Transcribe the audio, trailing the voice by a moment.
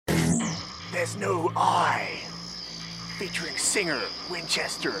There's No I, featuring Singer,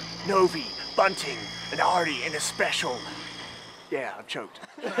 Winchester, Novi, Bunting, and Artie in a special. Yeah, I've choked.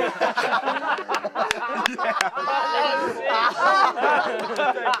 I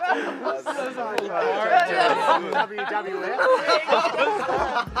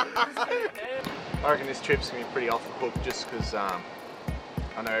reckon this trip's going to be pretty off the hook just because I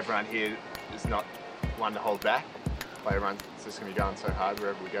know everyone here is not one to hold back. Like everyone's just going to be going so hard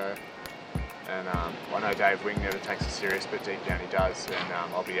wherever we go. And I know Dave Wing never takes us serious, but deep down he does, and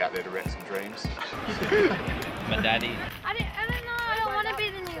I'll be out there to wreck some dreams. My daddy. I don't know, I don't want to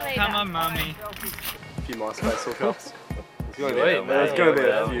be the new leader. Come on, mummy. A few MySpace hookups. There's Sweet, going to be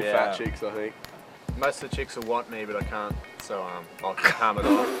a few yeah. fat chicks, I think. Most of the chicks will want me, but I can't, so I'll palm it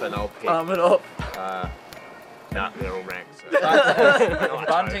off and I'll pick. Palm it off. Nah, they're all ranked. So.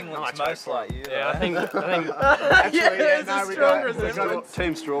 Bunting looks most like you. Yeah, I think. Actually, it's no, a we strong got resemblance.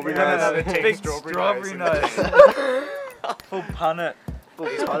 Team Strawberry We got Nose. another team Big strawberry nose. Full pun it.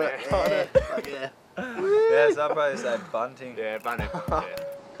 Yeah. Yeah, Zubbo said bunting. Yeah, Bunting. Yeah.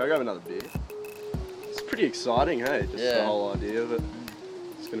 Can I grab another beer? It's pretty exciting, hey? Just the whole idea of it.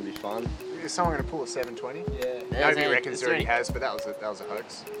 It's going to be fun. Is someone going to pull a 720? Yeah. Nobody reckons he already has, but that was a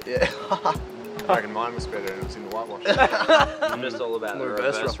hoax. Yeah. I reckon mine was better and it was in the whitewash. I'm just all about the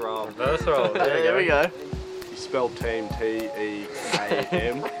Reverse roll. Reverse roll. There we go. You spell team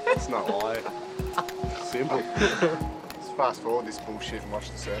T-E-A-M. It's not I. Simple. Let's fast forward this bullshit and watch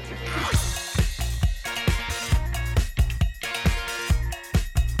the surfing.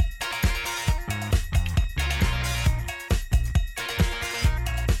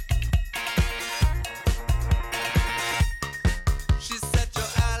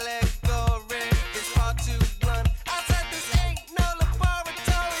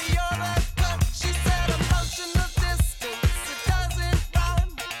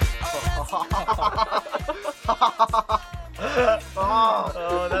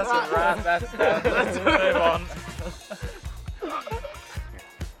 Oh, that's a wrap. That's let's move on.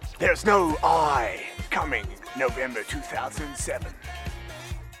 There's No I, coming November 2007.